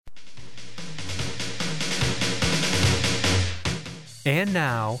And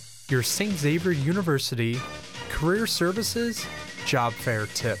now, your St. Xavier University Career Services Job Fair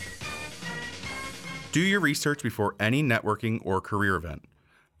Tip. Do your research before any networking or career event.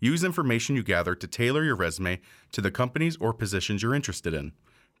 Use information you gather to tailor your resume to the companies or positions you're interested in.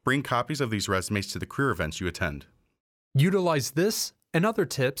 Bring copies of these resumes to the career events you attend. Utilize this and other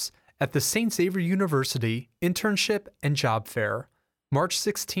tips at the St. Xavier University Internship and Job Fair, March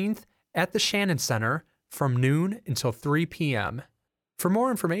 16th at the Shannon Center from noon until 3 p.m. For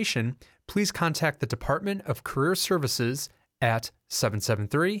more information, please contact the Department of Career Services at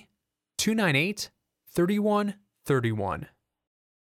 773-298-3131.